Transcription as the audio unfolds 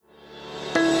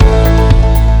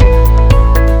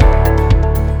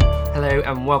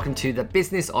and welcome to the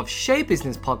Business of Show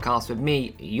Business podcast with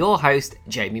me, your host,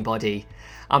 Jamie Body.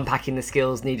 Unpacking the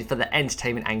skills needed for the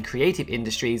entertainment and creative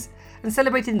industries and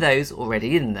celebrating those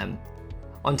already in them.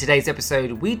 On today's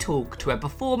episode, we talk to a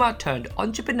performer turned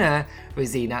entrepreneur,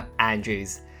 Rosina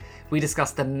Andrews. We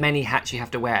discuss the many hats you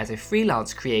have to wear as a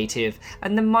freelance creative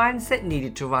and the mindset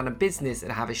needed to run a business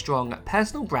and have a strong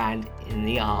personal brand in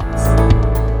the arts.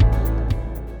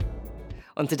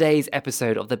 On today's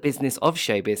episode of the Business of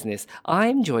Show Business,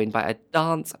 I'm joined by a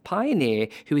dance pioneer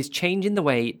who is changing the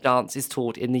way dance is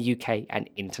taught in the UK and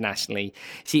internationally.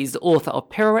 She is the author of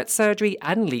Pirouette Surgery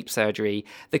and Leap Surgery,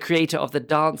 the creator of the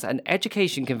dance and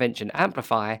education convention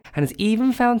Amplify, and has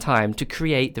even found time to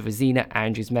create the Rosina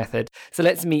Andrews method. So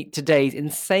let's meet today's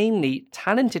insanely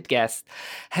talented guest.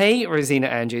 Hey, Rosina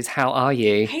Andrews, how are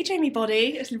you? Hey, Jamie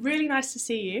Body. It's really nice to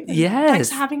see you. Yes. Thanks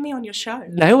for having me on your show.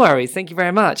 No worries. Thank you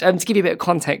very much. To give you a bit of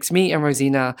context, me and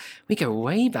Rosina, we go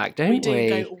way back, don't we? We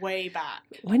do go way back.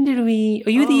 When did we...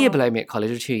 Are you the year below me at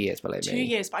college or 2 years below me? 2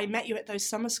 years, but I met you at those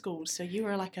summer schools, so you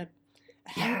were like a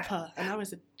helper, and I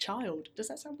was a child. Does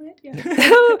that sound weird? Yeah.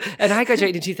 And I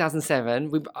graduated in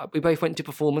 2007. We both went to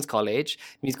Performers College,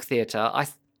 musical theatre.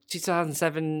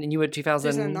 2007 and you were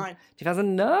 2009.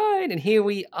 2009, and here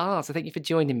we are. So thank you for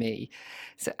joining me.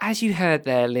 So as you heard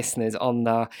there, listeners, on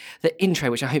the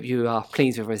intro, which I hope you are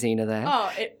pleased with, Rosina, there.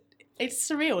 Oh, it's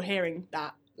surreal hearing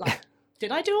that. Like,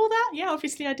 did I do all that? Yeah,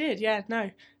 obviously I did. Yeah,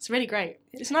 no, it's really great.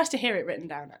 It's nice to hear it written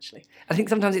down, actually. I think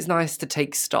sometimes it's nice to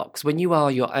take stocks when you are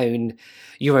your own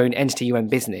entity, your own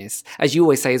business. As you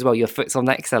always say as well, your foot's on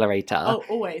the accelerator. Oh,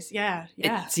 always, yeah.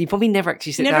 So you probably never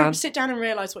actually sit down and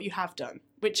realise what you have done,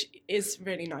 which is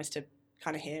really nice to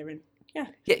kind of hear, and yeah,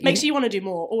 makes you want to do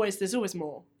more. There's always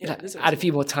more. Add a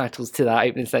few more titles to that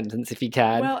opening sentence if you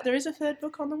can. Well, there is a third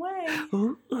book on the way.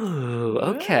 Ooh,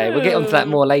 okay. We'll get onto that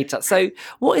more later. So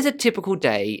what is a typical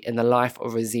day in the life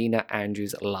of Rosina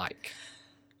Andrews like?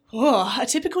 Oh, a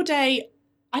typical day,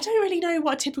 I don't really know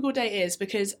what a typical day is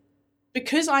because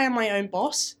I am my own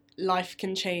boss, life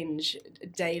can change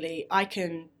daily. I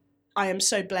am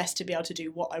so blessed to be able to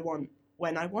do what I want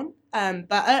when I want.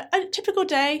 But a typical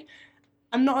day,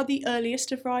 I'm not the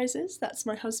earliest of risers. That's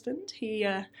my husband. He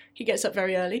gets up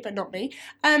very early, but not me.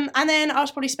 And then I'll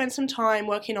probably spend some time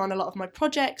working on a lot of my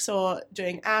projects or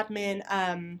doing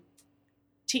admin,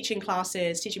 teaching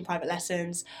classes, teaching private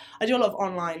lessons. I do a lot of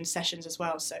online sessions as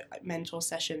well, so like mentor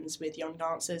sessions with young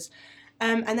dancers.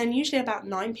 And then usually about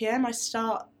 9 p.m. I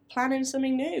start planning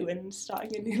something new and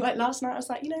starting a new. Like last night I was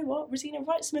like, you know what, Rosina,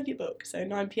 write some of your book. So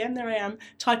 9 p.m. there I am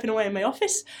typing away in my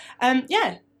office.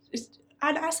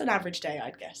 And that's an average day,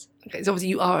 I'd guess. Okay, so obviously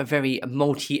you are a very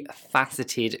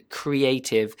multifaceted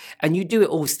creative, and you do it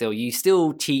all still. You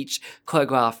still teach,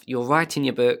 choreograph, you're writing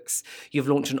your books, you've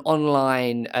launched an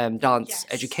online dance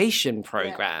education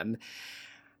program. Yeah.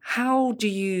 How do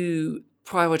you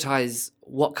prioritise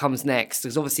what comes next?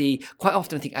 Because obviously quite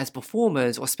often I think as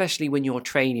performers, or especially when you're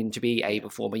training to be a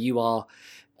performer, you are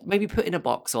maybe put in a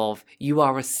box of you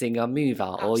are a singer mover.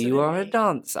 Absolutely. Or you are a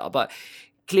dancer, but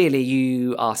clearly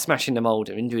you are smashing the mould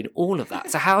and doing all of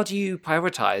that. So how do you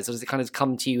prioritise, or does it kind of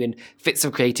come to you in fits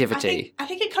of creativity? I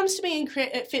think it comes to me in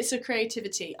fits of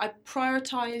creativity. I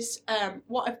prioritise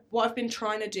what I've been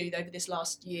trying to do over this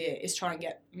last year is try and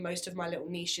get most of my little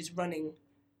niches running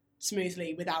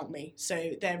smoothly without me.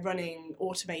 So they're running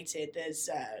automated. There's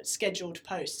scheduled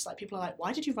posts. Like people are like,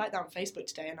 why did you write that on Facebook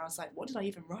today? And I was like, what did I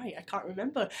even write? I can't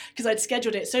remember because I'd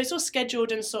scheduled it. So it's all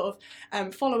scheduled and sort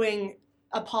of following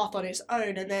a path on its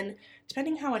own, and then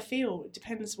depending how I feel, it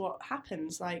depends what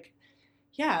happens. Like,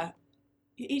 yeah,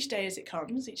 each day as it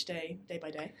comes, each day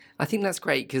by day. I think that's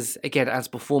great because, again, as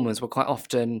performers, we're quite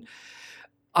often,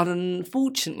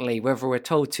 unfortunately, whether we're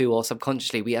told to or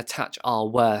subconsciously, we attach our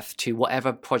worth to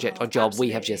whatever project or job we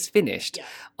have just finished. Yeah.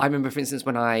 I remember, for instance,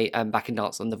 when I back in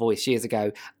Dance on The Voice years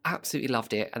ago, absolutely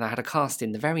loved it, and I had a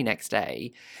casting the very next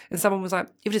day, and someone was like,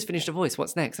 "You've just finished The Voice,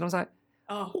 what's next?" And I was like,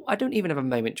 oh, I don't even have a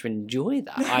moment to enjoy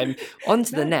that. I'm on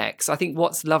to the next. I think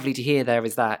what's lovely to hear there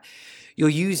is that you're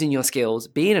using your skills,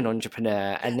 being an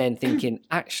entrepreneur, and then thinking,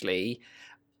 actually,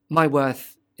 my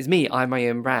worth is me. I'm my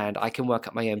own brand. I can work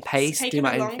at my own pace, do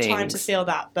my own things. It's taken a long time to feel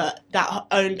that, but that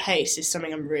own pace is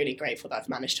something I'm really grateful that I've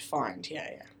managed to find. Yeah.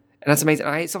 And that's amazing.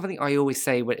 It's something I always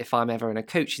say if I'm ever in a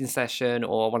coaching session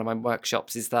or one of my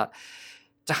workshops is that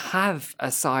to have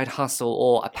a side hustle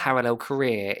or a parallel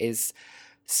career is...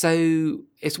 So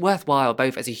it's worthwhile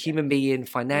both as a human being,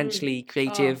 financially,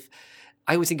 creative.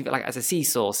 I always think of it like as a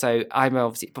seesaw. So I'm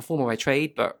obviously a performer by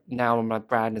trade, but now I'm a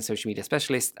brand and social media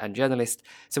specialist and journalist.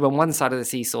 So when one side of the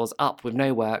seesaw's up with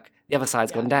no work, the other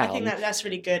side's gone down. I think that's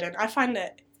really good. And I find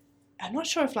that I'm not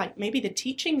sure if like maybe the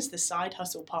teaching's the side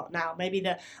hustle part now. Maybe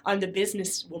I'm the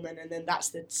businesswoman and then that's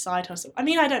the side hustle. I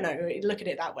mean, I don't know. Look at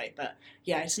it that way, but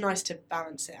yeah, it's nice to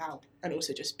balance it out and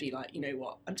also just be like, you know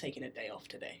what, I'm taking a day off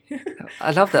today.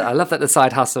 I love that. I love that the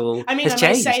side hustle I mean, has I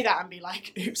changed. might say that and be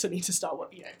like, oops, I need to start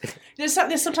what, you know.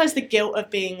 There's sometimes the guilt of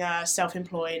being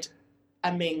self-employed. I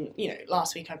mean, you know,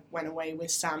 last week I went away with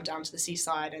Sam down to the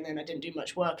seaside and then I didn't do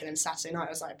much work. And then Saturday night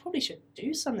I was like, I probably should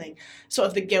do something. Sort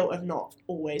of the guilt of not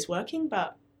always working.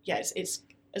 But yeah, it's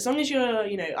as long as you're,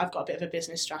 you know, I've got a bit of a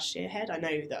business strategy ahead, I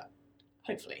know that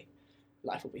hopefully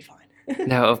life will be fine.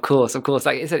 No, of course.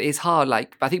 Like it's hard.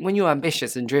 Like I think when you're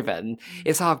ambitious and driven,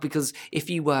 it's hard because if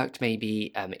you worked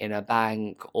maybe in a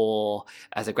bank or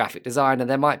as a graphic designer,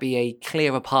 there might be a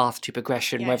clearer path to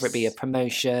progression, whether it be a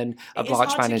promotion, a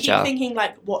branch manager. It's hard to keep thinking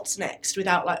like what's next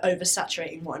without like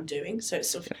oversaturating what I'm doing. So it's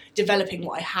sort of developing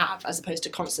what I have as opposed to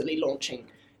constantly launching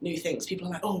new things. People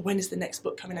are like, oh, when is the next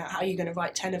book coming out? How are you going to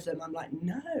write 10 of them? I'm like,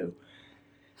 no.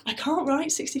 I can't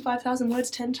write 65,000 words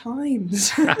 10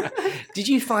 times. Did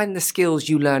you find the skills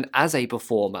you learned as a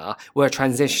performer were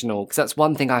transitional? Because that's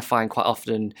one thing I find quite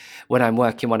often when I'm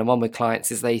working one-on-one with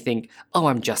clients is they think, oh,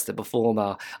 I'm just a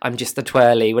performer. I'm just a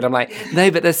twirly. When I'm like,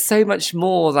 no, but there's so much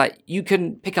more. Like you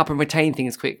can pick up and retain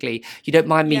things quickly. You don't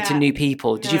mind meeting new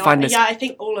people. Did you find this? Yeah, I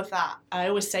think all of that. I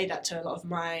always say that to a lot of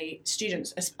my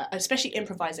students, especially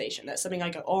improvisation. That's something I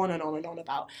go on and on and on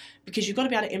about because you've got to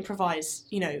be able to improvise,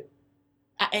 you know,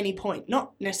 at any point,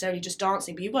 not necessarily just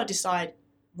dancing, but you've got to decide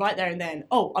right there and then,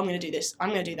 oh, I'm going to do this, I'm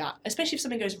going to do that, especially if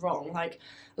something goes wrong. Like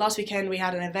last weekend we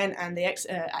had an event and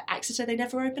at Exeter they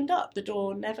never opened up, the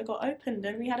door never got opened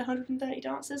and we had 130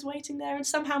 dancers waiting there and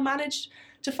somehow managed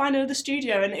to find another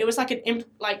studio and it was like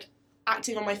like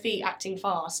acting on my feet, acting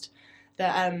fast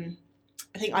that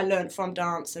I think I learned from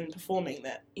dance and performing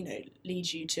that, you know,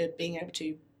 leads you to being able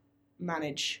to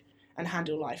manage and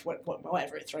handle life,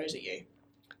 whatever it throws at you.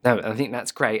 No, I think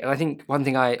that's great. And I think one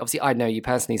thing I know you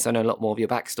personally, so I know a lot more of your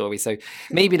backstory. So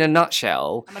maybe in a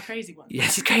nutshell. I'm a crazy one. Yeah,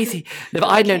 she's crazy. No, but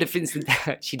I know that, for instance,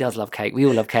 she does love cake. We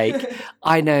all love cake.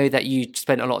 I know that you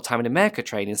spent a lot of time in America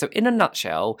training. So in a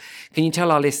nutshell, can you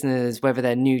tell our listeners, whether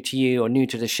they're new to you or new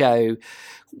to the show,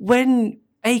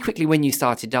 quickly when you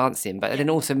started dancing, but then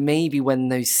also maybe when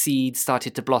those seeds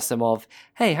started to blossom of,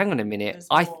 hey, hang on a minute,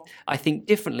 I think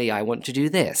differently, I want to do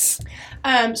this.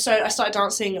 So I started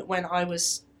dancing when I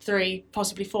was 3,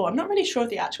 possibly 4. I'm not really sure of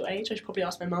the actual age. I should probably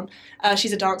ask my mum.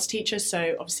 She's a dance teacher,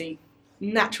 so obviously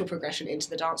natural progression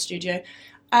into the dance studio.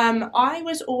 I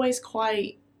was always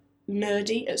quite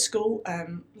nerdy at school.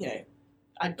 You know,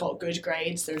 I got good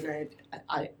grades. So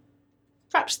I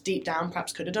perhaps deep down,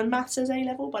 perhaps could have done maths as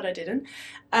A-level, but I didn't.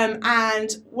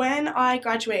 And when I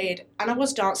graduated, and I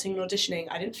was dancing and auditioning,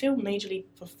 I didn't feel majorly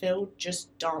fulfilled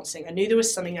just dancing. I knew there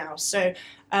was something else. So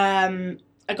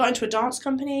I got into a dance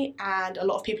company, and a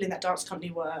lot of people in that dance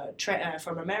company were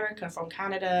from America, from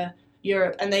Canada,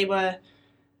 Europe, and they were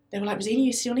like, Rosina,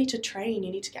 you still need to train.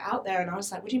 You need to get out there. And I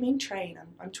was like, what do you mean train?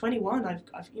 I'm 21.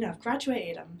 I've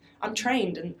graduated. I'm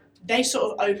trained. And they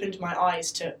sort of opened my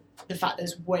eyes to the fact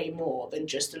there's way more than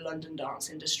just the London dance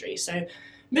industry. So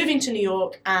moving to New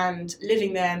York and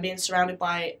living there and being surrounded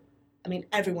by, I mean,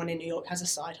 everyone in New York has a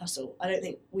side hustle. I don't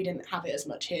think we didn't have it as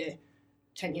much here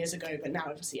 10 years ago, but now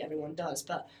obviously everyone does.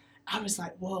 But I was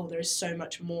like, whoa, there is so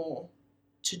much more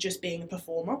to just being a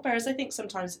performer. Whereas I think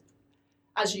sometimes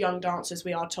as young dancers,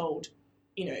 we are told,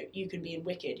 you know, you can be in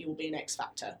Wicked, you will be in X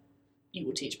Factor, you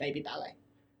will teach baby ballet.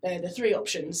 They're the 3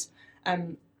 options.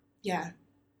 Yeah.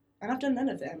 And I've done none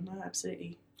of them.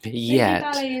 Absolutely. Yeah.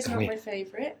 Baby ballet is not my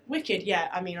favourite. Wicked, yeah.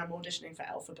 I mean, I'm auditioning for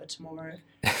Alphabet tomorrow.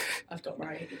 I've got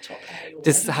my top A.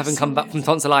 Just having come back from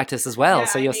tonsillitis as well,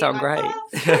 so you're sounding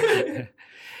great.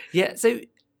 Yeah, so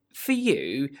for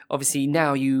you, obviously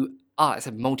now you are, it's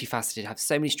a multifaceted, have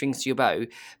so many strings to your bow,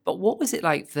 but what was it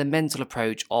like for the mental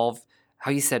approach of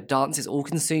how you said dance is all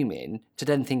consuming to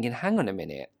then thinking, hang on a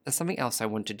minute, there's something else I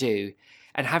want to do,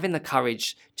 and having the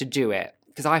courage to do it?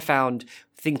 Because I found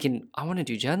thinking, I want to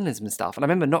do journalism and stuff. And I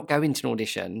remember not going to an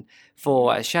audition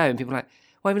for a show and people were like,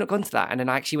 why have you not gone to that? And then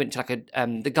I actually went to like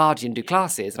The Guardian do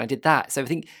classes and I did that. So I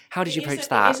think, how did you approach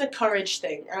that? It's a courage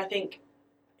thing. And I think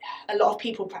a lot of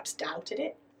people perhaps doubted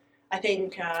it. I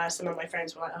think some of my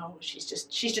friends were like, oh, she's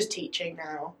just teaching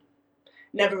now.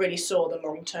 Never really saw the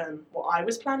long term, what I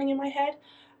was planning in my head.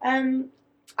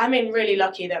 I mean, really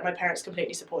lucky that my parents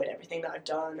completely supported everything that I've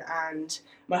done, and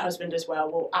my husband as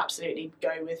well will absolutely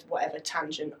go with whatever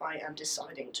tangent I am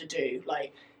deciding to do.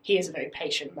 Like, he is a very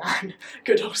patient man,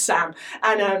 good old Sam.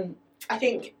 And I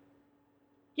think,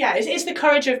 yeah, it's the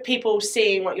courage of people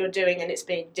seeing what you're doing and it's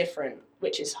being different,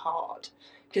 which is hard,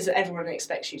 because everyone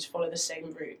expects you to follow the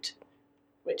same route.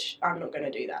 which I'm not going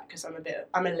to do that because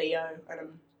I'm a Leo and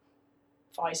I'm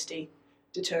feisty,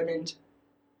 determined,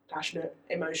 passionate,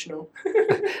 emotional.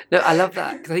 No, I love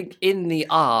that, because I think in the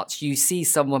arts you see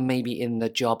someone maybe in the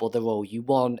job or the role you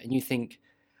want, and you think,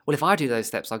 well, if I do those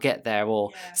steps, I'll get there.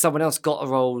 Or someone else got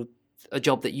a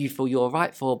job that you feel you're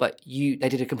right for, but they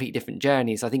did a completely different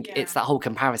journey. So I think it's that whole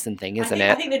comparison thing, isn't it?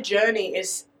 I think the journey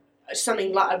is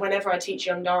something like whenever I teach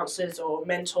young dancers or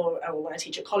mentor, or when I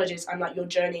teach at colleges, I'm like, your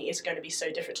journey is going to be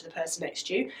so different to the person next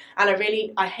to you. And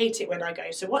I hate it when I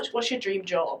go, so what's your dream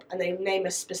job? And they name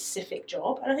a specific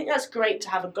job. And I think that's great to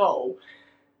have a goal.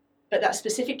 But that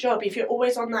specific job, if you're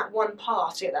always on that one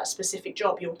path to get that specific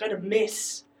job, you're going to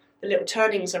miss the little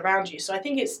turnings around you. So I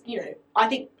think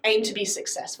aim to be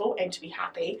successful, aim to be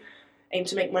happy, aim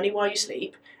to make money while you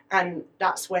sleep. And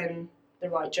that's when the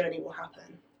right journey will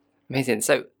happen. Amazing.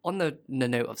 So on the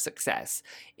note of success,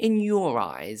 in your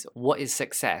eyes, what is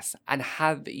success? And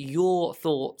have your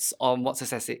thoughts on what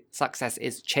success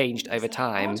is changed over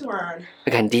time? We're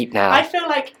going deep now. I feel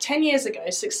like 10 years ago,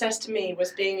 success to me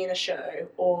was being in a show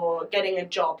or getting a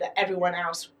job that everyone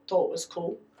else thought was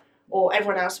cool. Or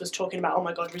everyone else was talking about, oh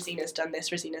my God, Rosina's done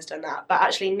this, Rosina's done that. But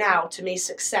actually now, to me,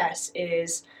 success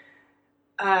is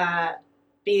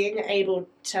being able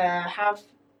to have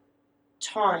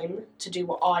time to do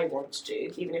what I want to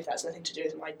do, even if that's nothing to do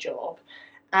with my job,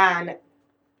 and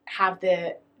have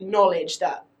the knowledge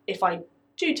that if I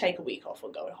do take a week off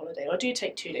or go on holiday, or do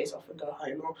take 2 days off and go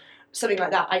home, or something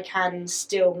like that, I can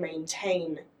still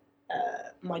maintain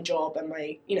my job and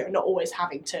my, not always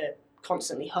having to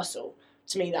constantly hustle.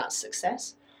 To me, that's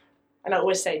success. And I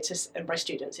always say to my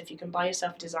students, if you can buy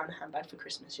yourself a designer handbag for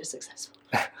Christmas, you're successful.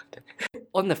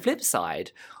 On the flip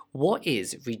side, what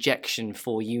is rejection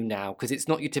for you now? Because it's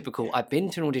not your typical, I've been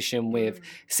to an audition with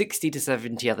 60 to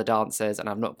 70 other dancers and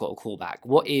I've not got a call back.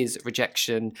 What is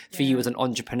rejection for you as an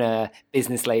entrepreneur,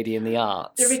 business lady in the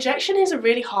arts? The rejection is a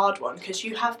really hard one because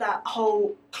you have that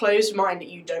whole closed mind that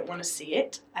you don't want to see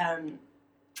it.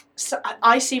 So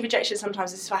I see rejection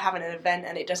sometimes as if I have an event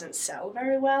and it doesn't sell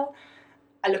very well.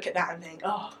 I look at that and think,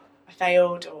 oh, I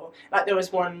failed. Or like there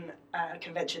was one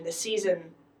convention this season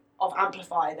of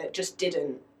Amplify that just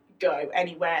didn't go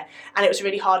anywhere. And it was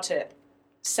really hard to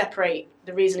separate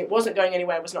the reason it wasn't going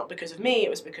anywhere was not because of me, it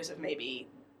was because of maybe,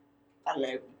 I don't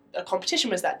know, a competition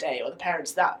was that day, or the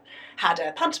parents that had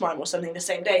a pantomime or something the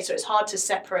same day. So it's hard to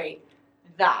separate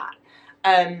that.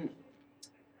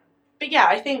 But yeah,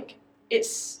 I think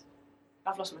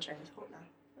I've lost my train of thought now.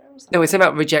 No, it's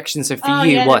about rejection. So for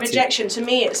you, what? Rejection to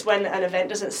me, it's when an event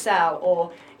doesn't sell,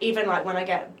 or even like when I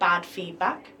get bad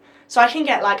feedback. So I can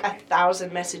get like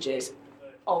 1,000 messages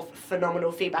of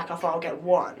phenomenal feedback. I'll get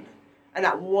one, and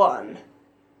that one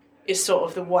is sort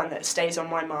of the one that stays on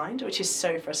my mind, which is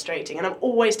so frustrating. And I'm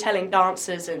always telling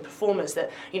dancers and performers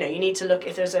that you need to look,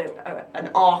 if there's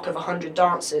an arc of 100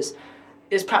 dancers,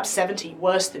 there's perhaps 70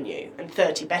 worse than you and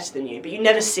 30 better than you, but you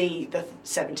never see the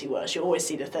 70 worse. You always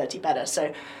see the 30 better.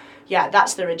 So, yeah,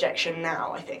 that's the rejection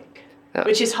now, I think,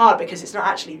 which is hard because it's not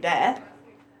actually there.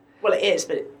 Well, it is,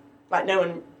 but no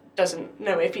one doesn't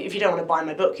know. If you don't want to buy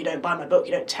my book, you don't buy my book.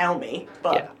 You don't tell me.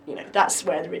 But that's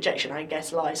where the rejection, I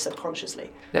guess, lies subconsciously.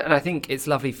 And I think it's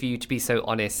lovely for you to be so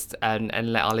honest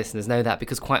and let our listeners know that,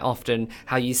 because quite often,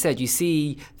 how you said, you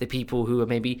see the people who are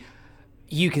maybe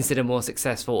you consider more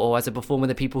successful, or as a performer,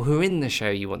 the people who are in the show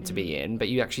you want to be in, but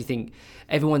you actually think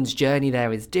everyone's journey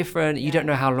there is different. You don't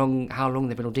know how long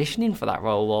they've been auditioning for that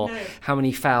role, or how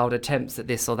many failed attempts at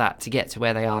this or that to get to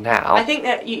where they are now. I think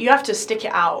that you have to stick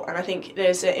it out, and I think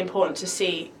there's important to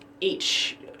see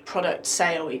each product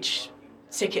sale, each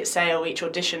ticket sale, each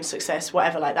audition success,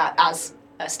 whatever like that, as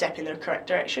a step in the correct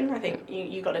direction. I think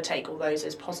you got to take all those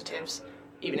as positives,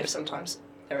 even if sometimes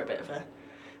they're a bit of a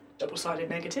double-sided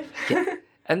negative.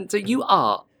 And so you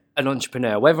are an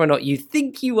entrepreneur, whether or not you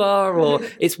think you are, or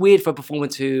it's weird for a performer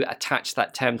to attach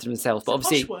that term to themselves, but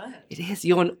obviously it is.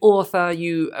 You're an author,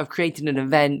 you have created an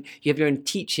event, you have your own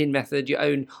teaching method, your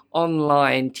own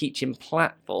online teaching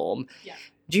platform. Yeah.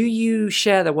 Do you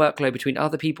share the workload between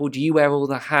other people? Do you wear all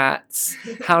the hats?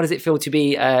 How does it feel to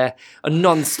be a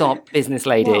non-stop business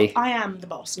lady? Well, I am the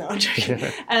boss. No, I'm joking.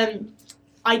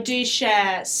 I do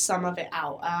share some of it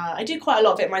out. I do quite a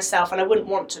lot of it myself, and I wouldn't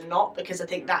want to not, because I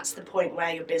think that's the point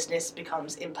where your business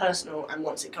becomes impersonal, and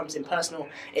once it becomes impersonal,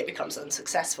 it becomes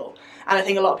unsuccessful. And I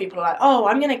think a lot of people are like, oh,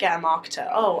 I'm going to get a marketer.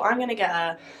 Oh, I'm going to get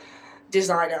a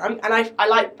designer. I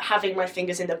like having my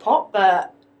fingers in the pot,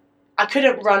 but I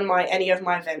couldn't run any of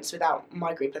my events without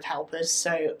my group of helpers,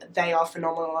 so they are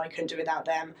phenomenal. I couldn't do without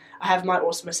them. I have my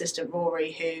awesome assistant,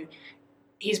 Rory, who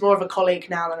he's more of a colleague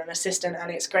now than an assistant,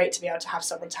 and it's great to be able to have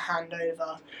someone to hand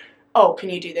over oh, can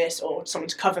you do this? Or someone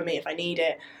to cover me if I need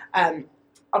it.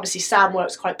 Obviously, Sam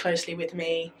works quite closely with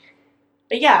me.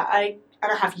 But yeah, I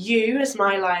have you as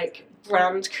my like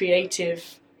brand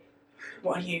creative.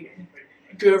 What are you?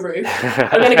 Guru.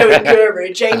 I'm going to go with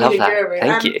guru. Jamie the guru.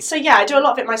 Thank you. So yeah, I do a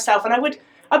lot of it myself, and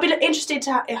I'd be interested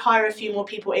to hire a few more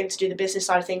people in to do the business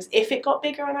side of things if it got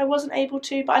bigger and I wasn't able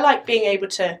to. But I like being able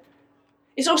to.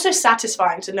 It's also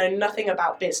satisfying to know nothing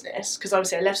about business, because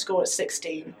obviously I left school at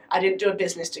 16. I didn't do a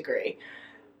business degree.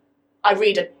 I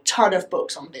read a ton of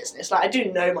books on business. Like, I do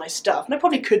know my stuff, and I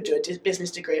probably could do a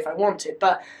business degree if I wanted,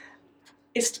 but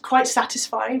it's quite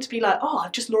satisfying to be like, oh,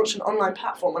 I've just launched an online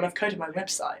platform and I've coded my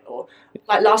website. Or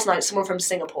like last night, someone from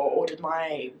Singapore ordered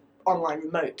my online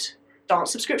remote dance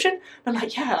subscription. I'm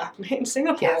like, yeah, I'm in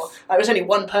Singapore. Yes. Like, there was only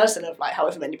one person of like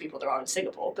however many people there are in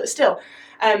Singapore, but still,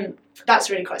 that's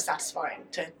really quite satisfying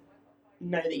to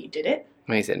know that you did it.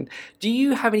 Amazing. Do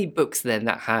you have any books then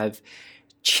that have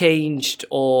changed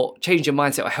your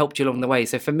mindset or helped you along the way?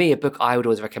 So for me, a book I would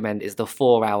always recommend is The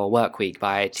 4-Hour Workweek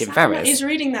by Tim Ferriss. Sam is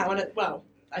reading that one. Well,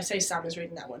 I say Sam is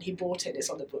reading that one. He bought it. It's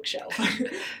on the bookshelf.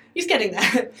 He's getting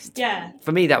there. Yeah.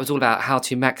 For me, that was all about how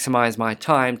to maximize my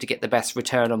time to get the best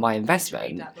return on my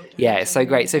investment. Yeah, it's so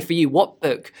great. So for you, what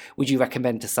book would you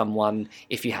recommend to someone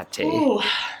if you had to? Oh,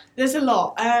 there's a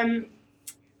lot.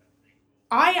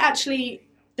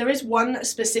 There is one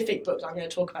specific book that I'm going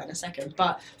to talk about in a second,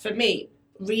 but for me,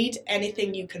 read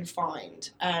anything you can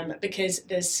find, because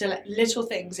there's little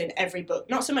things in every book.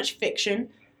 Not so much fiction.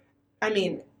 I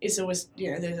mean, it's always,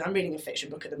 I'm reading a fiction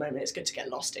book at the moment. It's good to get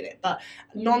lost in it. But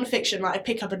non-fiction, like I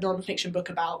pick up a non-fiction book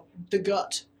about the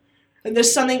gut, and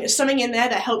there's something in there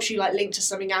that helps you like link to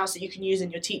something else that you can use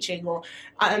in your teaching. Or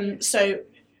so,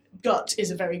 Gut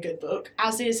is a very good book.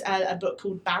 As is a book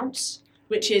called Bounce,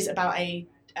 which is about a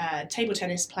table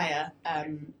tennis player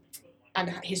and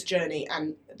his journey,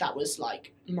 and that was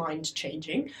like mind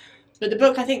changing. But the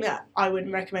book I think that I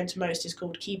would recommend to most is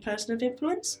called Key Person of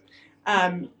Influence.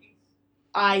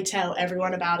 I tell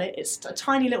everyone about it. It's a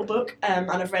tiny little book, and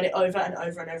I've read it over and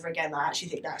over and over again. I actually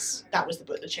think that was the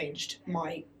book that changed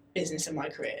my business and my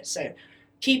career. So,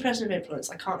 Key Person of Influence.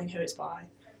 I can't think who it's by,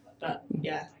 but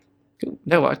yeah.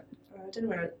 No, I don't know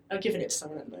where I'm giving it to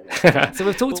someone at the moment. So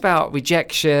we've talked about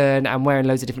rejection and wearing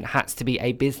loads of different hats to be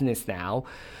a business now.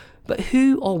 But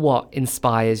who or what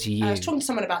inspires you? I was talking to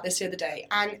someone about this the other day,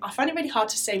 and I find it really hard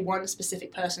to say one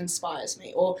specific person inspires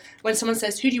me. Or when someone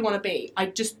says, who do you want to be? I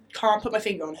just can't put my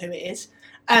finger on who it is.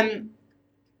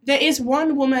 There is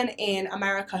one woman in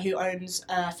America who owns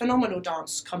a phenomenal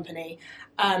dance company.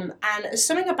 And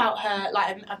something about her,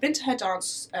 like I've been to her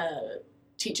dance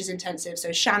teachers intensive,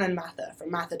 so Shannon Mather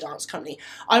from Mather Dance Company.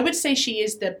 I would say she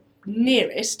is the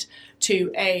nearest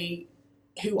to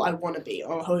who I want to be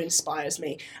or who inspires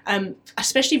me.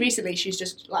 Especially recently, she's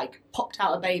just like popped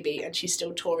out a baby and she's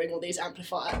still touring all these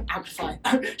amplify.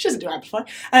 She doesn't do amplify.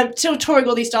 Still touring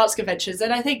all these dance conventions,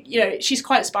 and I think she's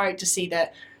quite inspiring to see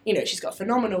that. She's got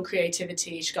phenomenal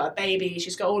creativity. She's got a baby.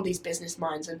 She's got all these business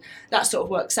minds, and that sort of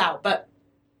works out. But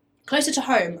closer to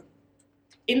home,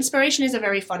 inspiration is a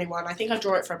very funny one. I think I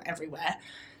draw it from everywhere.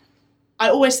 I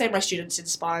always say my students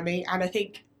inspire me, and I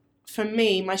think for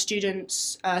me, my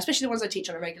students, especially the ones I teach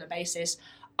on a regular basis,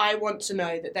 I want to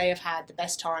know that they have had the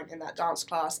best time in that dance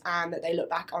class, and that they look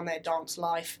back on their dance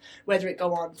life, whether it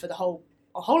go on for the whole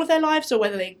of their lives, or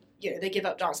whether they give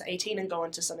up dance at 18 and go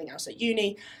on to something else at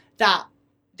uni, that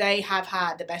they have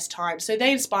had the best time. So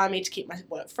they inspire me to keep my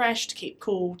work fresh, to keep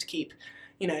cool, to keep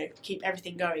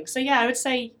everything going. So yeah, I would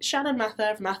say Shannon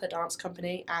Mather from Mather Dance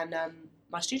Company and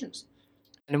my students.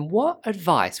 And what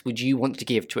advice would you want to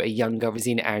give to a younger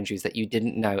Rosina Andrews that you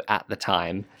didn't know at the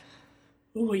time?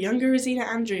 Oh, younger Rosina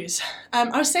Andrews.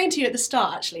 I was saying to you at the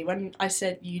start, actually, when I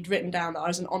said you'd written down that I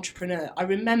was an entrepreneur, I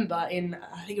remember in,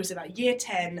 I think it was about year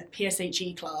 10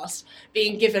 PSHE class,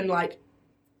 being given like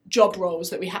job roles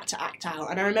that we had to act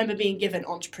out. And I remember being given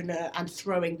entrepreneur and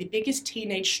throwing the biggest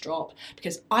teenage strop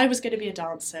because I was going to be a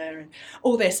dancer and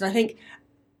all this. And I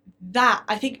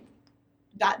think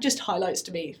that just highlights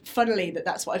to me, funnily,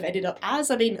 that's what I've ended up as.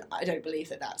 I mean, I don't believe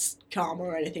that that's karma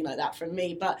or anything like that from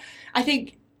me, but I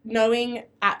think knowing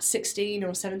at 16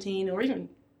 or 17 or even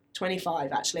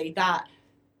 25, actually, that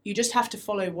you just have to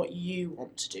follow what you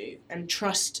want to do and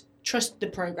trust the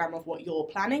program of what you're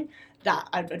planning, that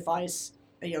I'd advise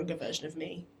a younger version of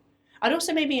me. I'd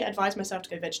also maybe advise myself to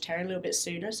go vegetarian a little bit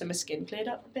sooner, so my skin cleared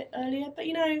up a bit earlier. But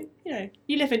you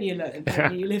live and you learn.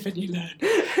 You live and you learn.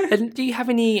 And do you have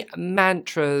any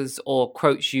mantras or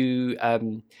quotes you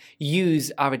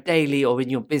use either daily or in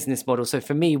your business model? So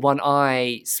for me, one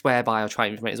I swear by or try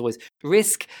and implement is always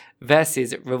risk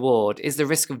versus reward. Is the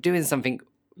risk of doing something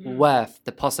worth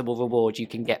the possible reward you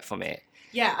can get from it?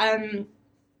 Yeah,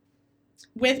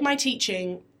 with my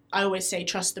teaching, I always say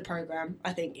trust the program.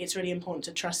 I think it's really important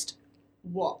to trust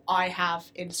what I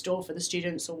have in store for the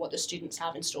students or what the students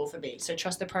have in store for me. So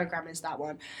trust the program is that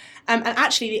one. And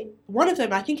actually, one of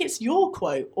them, I think it's your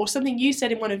quote or something you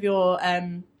said in one of your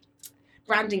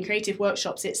branding creative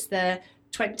workshops. It's the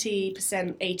 20%,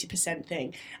 80%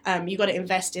 thing. You got to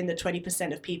invest in the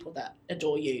 20% of people that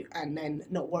adore you and then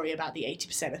not worry about the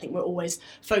 80%. I think we're always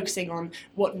focusing on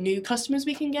what new customers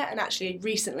we can get. And actually,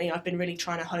 recently, I've been really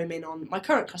trying to home in on my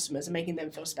current customers and making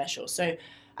them feel special. So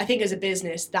I think as a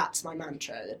business, that's my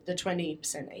mantra, the 20%,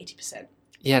 80%.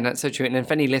 Yeah, that's so true. And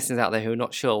if any listeners out there who are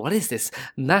not sure, what is this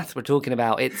math we're talking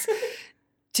about? It's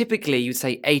typically you'd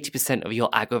say 80% of your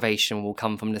aggravation will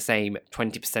come from the same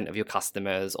 20% of your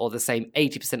customers, or the same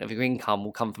 80% of your income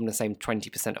will come from the same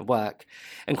 20% of work.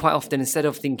 And quite often, instead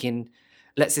of thinking,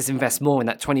 let's just invest more in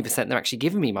that 20%, they're actually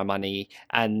giving me my money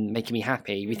and making me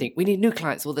happy, we think we need new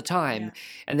clients all the time. Yeah.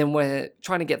 And then we're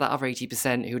trying to get that other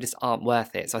 80% who just aren't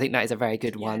worth it. So I think that is a very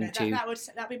good one to...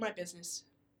 That'd be my business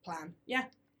plan. Yeah.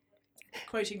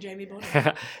 Quoting Jamie Borden.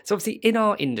 So obviously in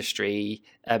our industry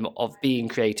of being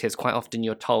creatives, quite often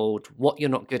you're told what you're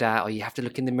not good at, or you have to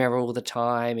look in the mirror all the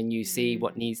time and you see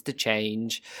what needs to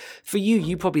change. For you,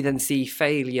 you probably then see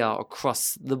failure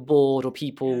across the board or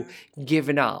people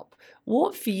giving up.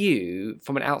 What for you,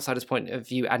 from an outsider's point of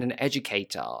view and an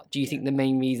educator, do you think the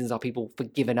main reasons are people for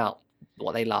giving up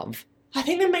what they love? I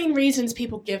think the main reasons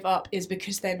people give up is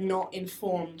because they're not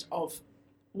informed of,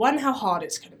 one, how hard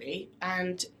it's going to be,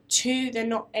 and two, they're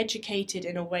not educated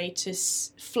in a way to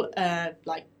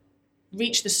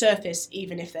reach the surface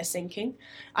even if they're sinking.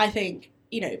 I think,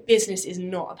 business is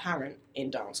not apparent in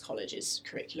dance college's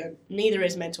curriculum. Neither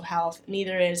is mental health.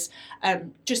 Neither is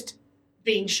just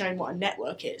being shown what a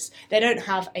network is. They don't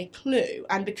have a clue.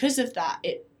 And because of that,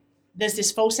 there's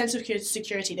this false sense of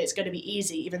security that it's going to be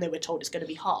easy, even though we're told it's going to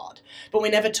be hard. But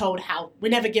we're never told how. We're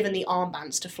never given the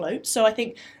armbands to float. So I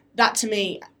think that, to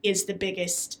me, is the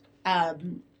biggest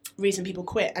reason people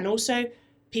quit. And also,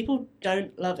 people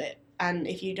don't love it. And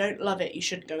if you don't love it, you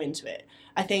shouldn't go into it.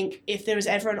 I think if there was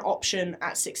ever an option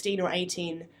at 16 or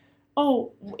 18,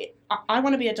 I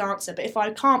want to be a dancer, but if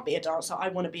I can't be a dancer, I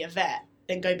want to be a vet,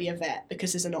 then go be a vet,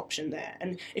 because there's an option there.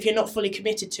 And if you're not fully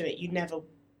committed to it, you never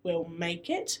will make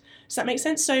it. Does that make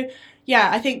sense? So, yeah,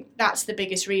 I think that's the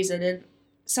biggest reason. And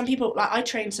some people, I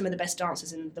train some of the best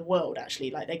dancers in the world,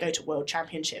 actually. They go to world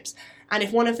championships. And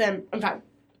if one of them, in fact,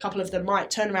 a couple of them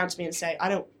might turn around to me and say, I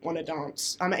don't want to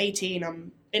dance. I'm 18,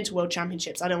 I'm into world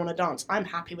championships, I don't want to dance. I'm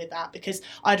happy with that, because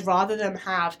I'd rather them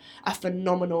have a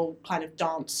phenomenal kind of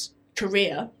dance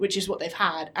career, which is what they've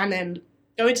had, and then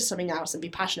go into something else and be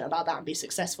passionate about that and be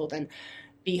successful, than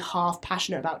be half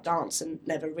passionate about dance and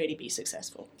never really be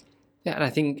successful. Yeah, and I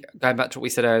think going back to what we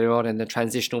said earlier on in the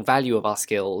transitional value of our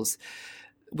skills,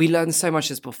 we learn so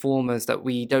much as performers that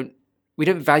we don't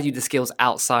value the skills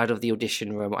outside of the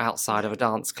audition room or outside of a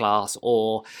dance class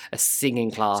or a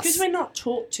singing class. It's because we're not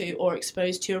taught to or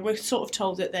exposed to, and we're sort of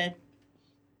told that they're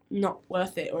not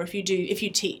worth it, or if you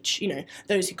teach,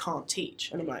 those who can't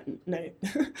teach. And I'm like, no,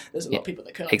 there's a lot of people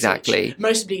that can't teach.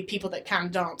 Mostly people that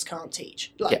can dance can't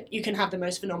teach. You can have the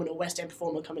most phenomenal West End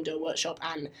performer come and do a workshop,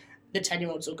 and the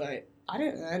 10-year-olds will go, I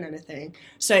don't learn anything.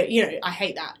 So, I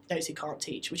hate that, those who can't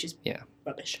teach, which is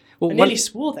rubbish. Well, I nearly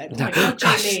swore then. Oh my God,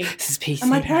 Jamie. This is PC. And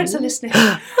my parents are listening.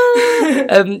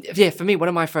 For me, one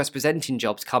of my first presenting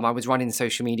jobs I was running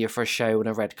social media for a show on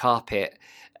a red carpet,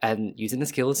 and using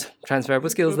the transferable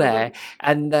skills there.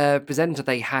 And the presenter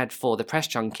they had for the press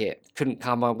junket couldn't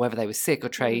come on, whether they were sick or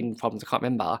train problems, I can't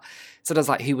remember. So I was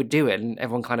like, who would do it? And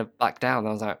everyone kind of backed down.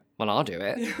 I was like, well, I'll do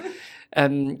it.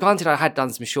 Granted, I had done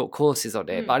some short courses on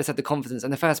it, but I just had the confidence.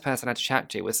 And the first person I had to chat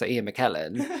to was Sir Ian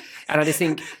McKellen. And I just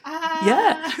think,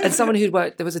 and someone who'd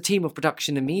worked, there was a team of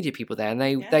production and media people there, and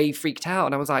they freaked out.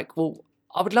 And I was like, well,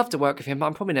 I would love to work with him, but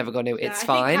I'm probably never going to. It's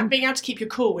fine. Think being able to keep your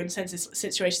cool in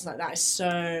situations like that is so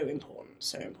important.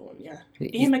 So important, yeah.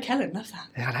 Ian McKellen, love that.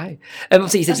 Yeah, I know.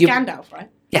 Obviously, you said that's Gandalf, right?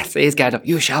 Yes, it is Gandalf.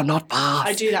 You shall not pass.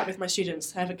 I do that with my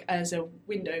students. I have as a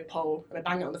window pole, and I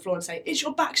bang it on the floor and say, "Is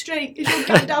your back straight? Is your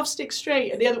Gandalf stick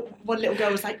straight?" And the other one little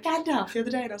girl was like, "Gandalf," the other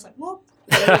day, and I was like, "What?"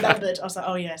 And I remembered. I was like,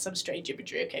 "Oh yeah, some strange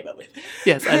imagery I came up with."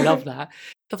 Yes, I love that.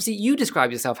 Obviously, you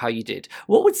describe yourself how you did.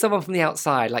 What would someone from the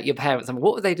outside, like your parents,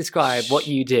 what would they describe what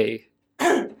you do?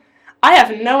 I have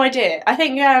no idea. I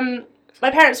think my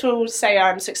parents will say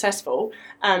I'm successful,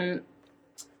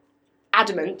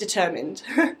 adamant, determined,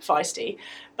 feisty.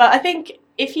 But I think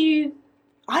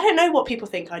I don't know what people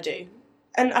think I do.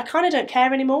 And I kind of don't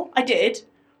care anymore. I did,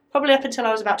 probably up until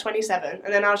I was about 27.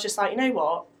 And then I was just like, you know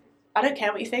what? I don't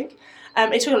care what you think.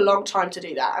 It took a long time to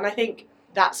do that, and I think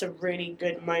that's a really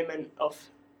good moment of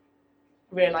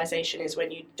realization, is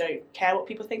when you don't care what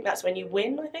people think. That's when you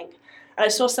win, I think. And I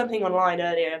saw something online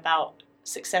earlier about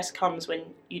success comes when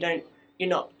you're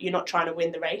not trying to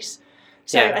win the race.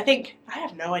 So I think I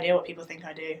have no idea what people think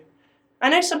I do. I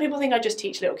know some people think I just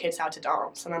teach little kids how to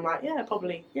dance, and I'm like, yeah,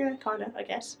 probably, yeah, kind of, I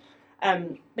guess.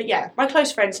 But yeah, my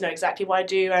close friends know exactly what I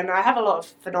do, and I have a lot of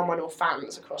phenomenal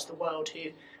fans across the world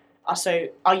who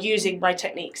are using my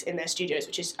techniques in their studios,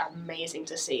 which is amazing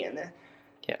to see. And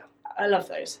I love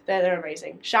those. They're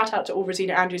amazing. Shout out to all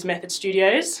Rosina Andrews Method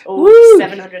Studios, all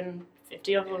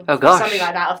 750 of them, something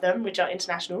like that of them, which are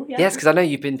international. Yeah. Yes, because I know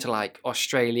you've been to like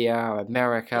Australia,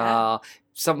 America,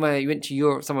 somewhere. You went to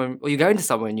Europe, somewhere, or you're going to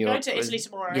somewhere in Europe. Going to Italy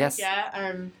tomorrow. Yes.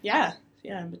 Yeah.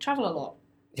 We travel a lot.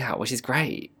 Yeah, which is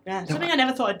great. Yeah, something I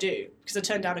never thought I'd do, because I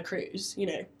turned down a cruise. You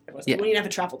know, everyone's like, well, you never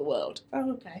travel the world.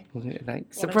 Oh, okay.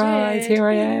 Like, surprise, here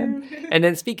I am. And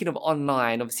then speaking of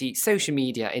online, obviously social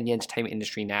media in the entertainment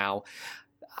industry now,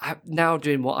 I'm now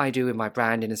doing what I do with my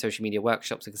branding and social media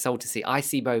workshops and consultancy. I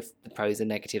see both the pros and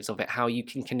negatives of it, how you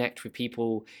can connect with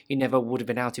people you never would have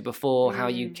been able to before, how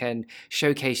you can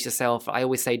showcase yourself. I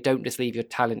always say, don't just leave your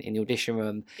talent in the audition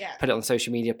room, put it on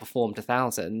social media, perform to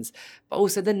thousands, but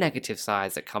also the negative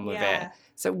sides that come with it.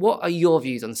 So what are your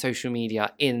views on social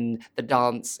media in the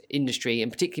dance industry,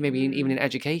 and particularly maybe even in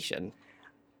education?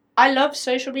 I love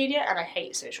social media and I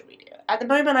hate social media. At the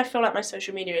moment, I feel like my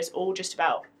social media is all just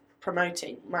about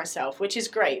promoting myself, which is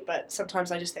great, but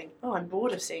sometimes I just think, I'm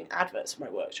bored of seeing adverts for my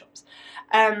workshops.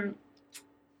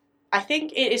 I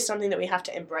think it is something that we have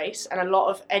to embrace, and a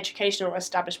lot of educational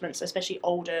establishments, especially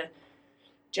older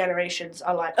generations,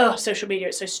 are like, social media,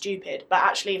 it's so stupid. But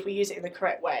actually, if we use it in the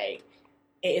correct way,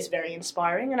 it is very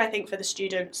inspiring. And I think for the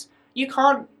students, you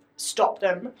can't stop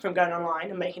them from going online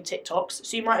and making TikToks,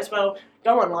 so you might as well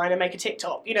go online and make a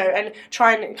TikTok, and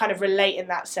try and kind of relate in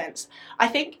that sense. I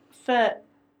think for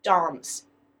dance,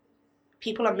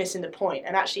 people are missing the point,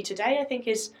 and actually today I think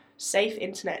is Safe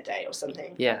Internet Day or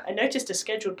something. Yeah. I noticed a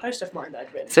scheduled post of mine that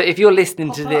I'd written. So if you're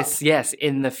listening to this, yes,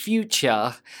 in the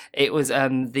future, it was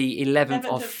the 11th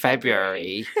of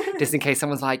February, just in case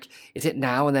someone's like, is it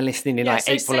now? And they're listening in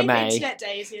April or May. Safe Internet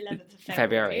Day is the 11th of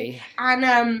February.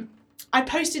 And I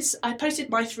posted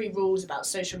my 3 rules about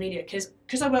social media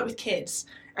because I work with kids,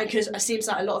 and because it seems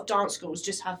like a lot of dance schools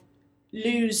just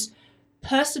lose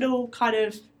personal kind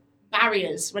of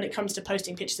barriers when it comes to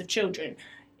posting pictures of children.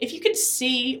 If you can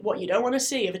see what you don't want to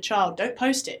see of a child, don't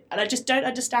post it. And I just don't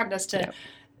understand as to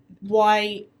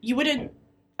why you wouldn't.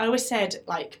 I always said,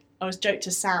 I was joked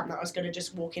to Sam that I was going to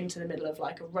just walk into the middle of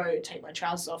a road, take my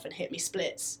trousers off and hit me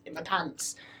splits in my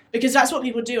pants, because that's what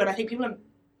people do. And I think people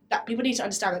need to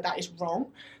understand that is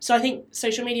wrong. So I think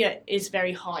social media is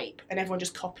very hype and everyone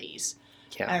just copies.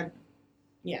 I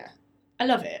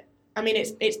love it. I mean,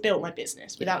 it's built my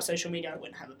business. Without social media, I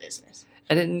wouldn't have a business.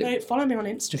 And then, follow me on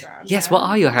Instagram. Yes, what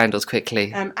are your handles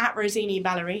quickly? At Rosini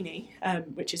Ballerini,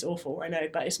 which is awful, I know,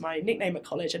 but it's my nickname at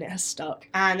college and it has stuck.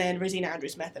 And then Rosina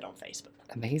Andrews Method on Facebook.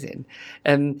 Amazing.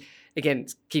 Again,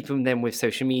 keeping them with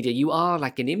social media, you are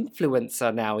like an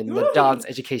influencer now in the dance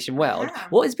education world. Yeah.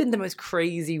 What has been the most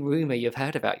crazy rumour you've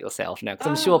heard about yourself now? Because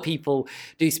I'm sure people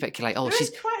do speculate,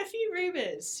 there's quite a few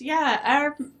rumours.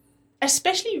 Yeah.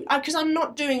 Especially because I'm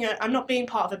not being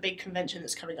part of a big convention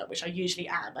that's coming up, which I usually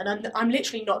am, and I'm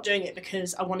literally not doing it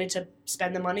because I wanted to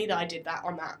spend the money that I did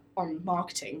on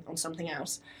marketing on something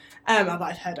else.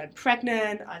 I've heard I'm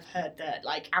pregnant. I've heard that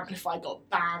Amplify got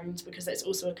banned because it's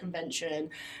also a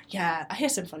convention. Yeah, I hear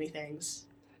some funny things.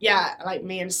 Yeah,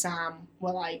 me and Sam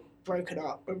were broken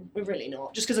up. We're really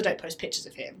not, just because I don't post pictures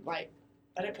of him.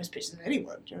 I don't post pictures of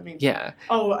anyone. Do you know what I mean?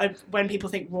 Yeah. When people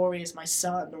think Rory is my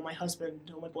son or my husband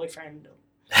or my boyfriend,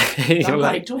 You're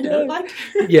I'm do I look like?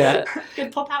 Yeah.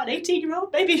 Could pop out an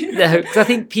 18-year-old baby. No, because I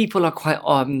think people are quite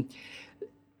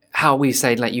how we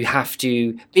say, you have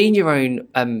to be in your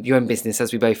own business,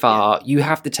 as we both are. You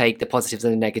have to take the positives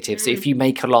and the negatives. So if you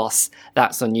make a loss,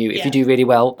 that's on you. If you do really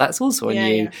well, that's also on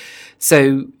you. Yeah.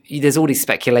 So there's all these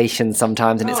speculations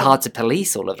sometimes, and it's hard to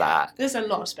police all of that. There's a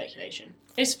lot of speculation.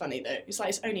 It's funny though. It's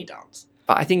only dance.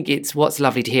 But I think what's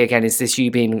lovely to hear again is this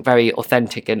you being very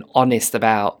authentic and honest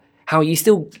about how you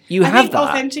have that.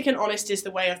 Authentic and honest is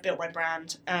the way I've built my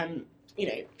brand.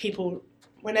 People,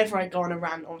 whenever I go on a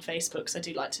rant on Facebook, because I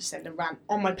do like to send a rant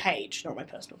on my page, not my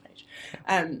personal page.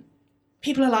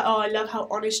 People are like, I love how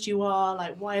honest you are.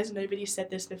 Why has nobody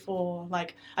said this before?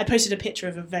 I posted a picture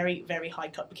of a very, very high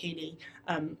cut bikini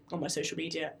on my social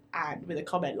media, and with a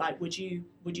comment would you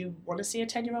want to see a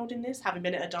 10-year-old in this? Having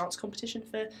been at a dance competition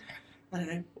for, I don't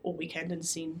know, all weekend and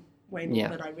seen way more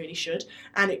than I really should.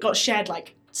 And it got shared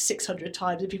like 600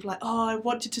 times, and people are like, oh, I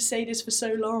wanted to say this for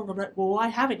so long. I'm like, well, why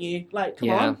haven't you? Like, come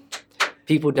on.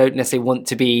 People don't necessarily want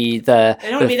to be they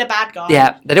don't want to be the bad guy.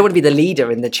 Yeah, they don't want to be the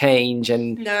leader in the change.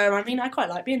 And no, I mean, I quite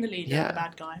like being the leader and the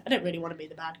bad guy. I don't really want to be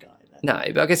the bad guy. But... No,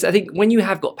 but I think when you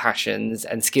have got passions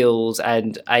and skills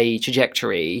and a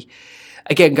trajectory,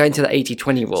 again, going to the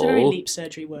 80-20 rule. It's a very leap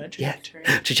surgery word, trajectory.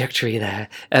 Yeah, trajectory there.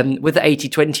 With the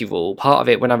 80-20 rule, part of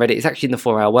it, when I read it, it's actually in the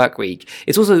 4-hour work week.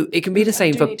 It's also, it can be the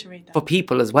same for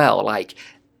people as well. Like,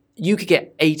 you could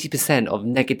get 80% of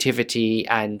negativity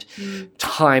and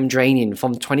time draining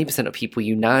from 20% of people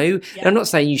you know. Yeah. And I'm not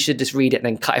saying you should just read it and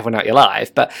then cut everyone out of your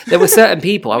life, but there were certain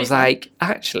people I was like,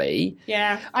 actually...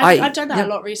 Yeah, I've done that a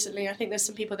lot recently. I think there's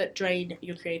some people that drain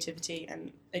your creativity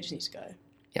and they just need to go.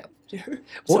 Yeah.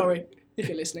 Sorry. If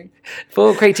you're listening.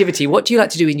 For creativity, what do you like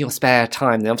to do in your spare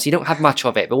time? Then obviously you don't have much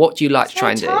of it, but what do you like to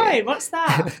try and do? What's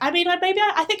that? I mean, I think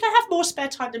I have more spare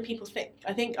time than people think.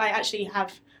 I think I actually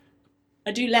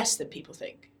I do less than people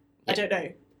think. Yeah. I don't know.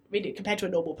 I mean, compared to a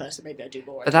normal person, maybe I do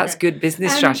more. But that's good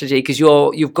business strategy because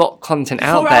you've got content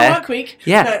out there. 4-hour work week.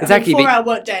 Yeah, no, exactly. 4-hour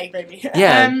work day, maybe.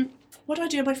 Yeah. What do I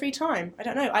do in my free time? I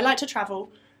don't know. I like to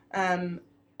travel. I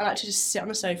like to just sit on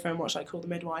the sofa and watch like Call the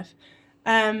Midwife.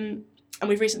 And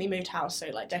we've recently moved house, so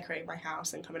like decorating my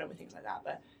house and coming up with things like that.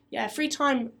 But yeah, free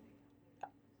time.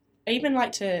 I even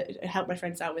like to help my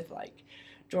friends out with like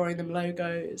drawing them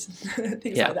logos and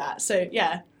things like that. So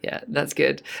yeah. Yeah, that's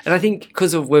good. And I think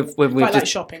because of when we've like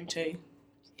shopping too,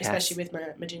 especially with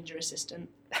my ginger assistant.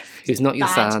 Who's not your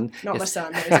son. Not my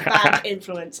son. There's a bad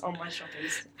influence on my shopping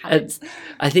habits.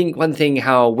 I think one thing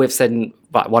how we've said in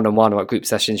one-on-one or group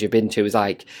sessions you've been to is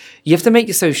like, you have to make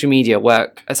your social media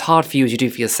work as hard for you as you do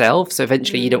for yourself. So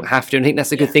eventually you don't have to. And I think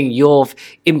that's a good thing you've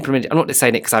implemented. I'm not just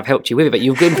saying it because I've helped you with it, but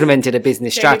you've implemented a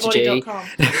business strategy.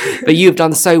 But you've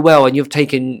done so well and you've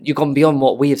gone beyond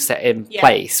what we have set in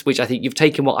place, which I think you've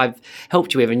taken what I've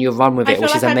helped you with and you've run with it,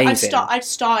 which is amazing. I've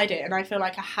started it and I feel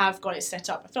like I have got it set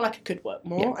up. I feel like I could work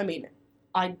more. I mean,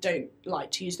 I don't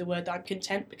like to use the word that I'm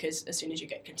content because as soon as you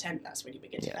get content, that's when you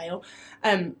begin to fail.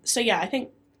 So yeah, I think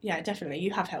definitely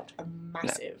you have helped a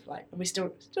massive. Like, we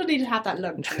still need to have that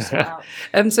lunch and sort out.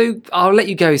 So I'll let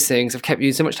you go soon because I've kept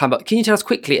you so much time. But can you tell us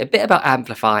quickly a bit about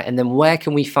Amplify and then where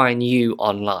can we find you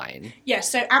online? Yeah,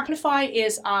 so Amplify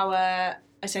is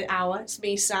it's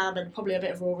me, Sam, and probably a bit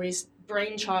of Rory's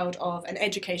brainchild of an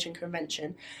education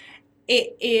convention.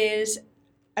 It is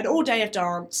an all-day of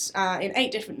dance in 8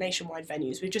 different nationwide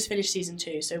venues. We've just finished season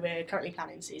 2, so we're currently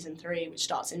planning season 3, which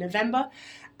starts in November.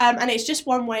 And it's just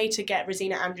one way to get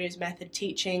Rosina Andrews' method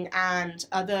teaching and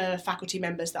other faculty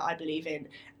members that I believe in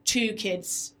to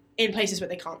kids in places where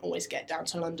they can't always get down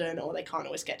to London, or they can't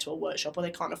always get to a workshop, or they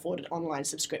can't afford an online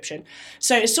subscription.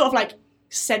 So it's sort of like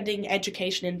sending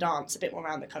education in dance a bit more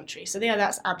around the country. So yeah,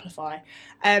 that's Amplify.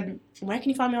 Where can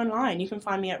you find me online? You can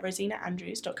find me at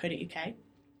rosinaandrews.co.uk.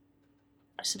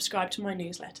 Subscribe to my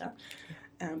newsletter,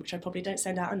 which I probably don't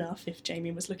send out enough if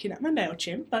Jamie was looking at my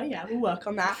MailChimp, but yeah, we'll work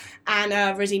on that. And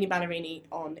Rosini Ballerini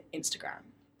on Instagram.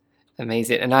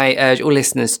 Amazing. And I urge all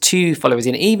listeners to follow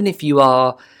Rosina, even if you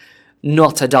are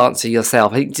not a dancer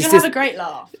yourself. I think you'll have a great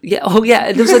laugh. Yeah. Oh yeah.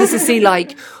 And also just to see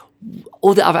like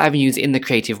all the other avenues in the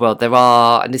creative world there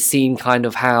are, and to see kind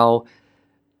of how,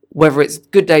 whether it's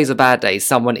good days or bad days,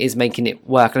 someone is making it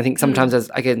work. And I think sometimes as,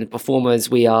 again, performers,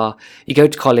 you go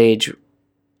to college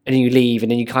and then you leave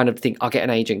and then you kind of think, I'll get an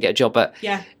agent, get a job. But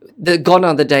gone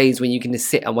are the days when you can just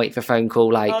sit and wait for a phone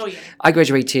call. Like, I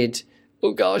graduated,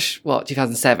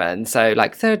 2007. So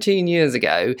like 13 years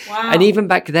ago. Wow. And even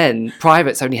back then,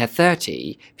 privates only had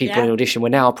 30 people in audition,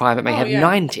 where now a private may have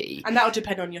 90. And that'll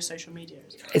depend on your social media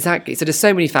as well. Exactly. So there's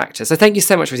so many factors. So thank you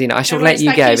so much, Rosina. I shall let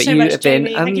you go, but you have been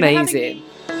amazing.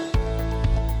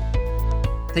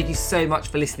 Thank you so much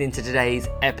for listening to today's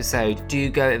episode. Do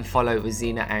go and follow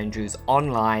Rosina Andrews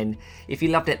online. If you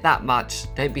loved it that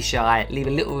much, don't be shy. Leave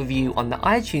a little review on the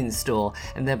iTunes store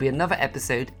and there'll be another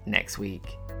episode next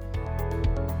week.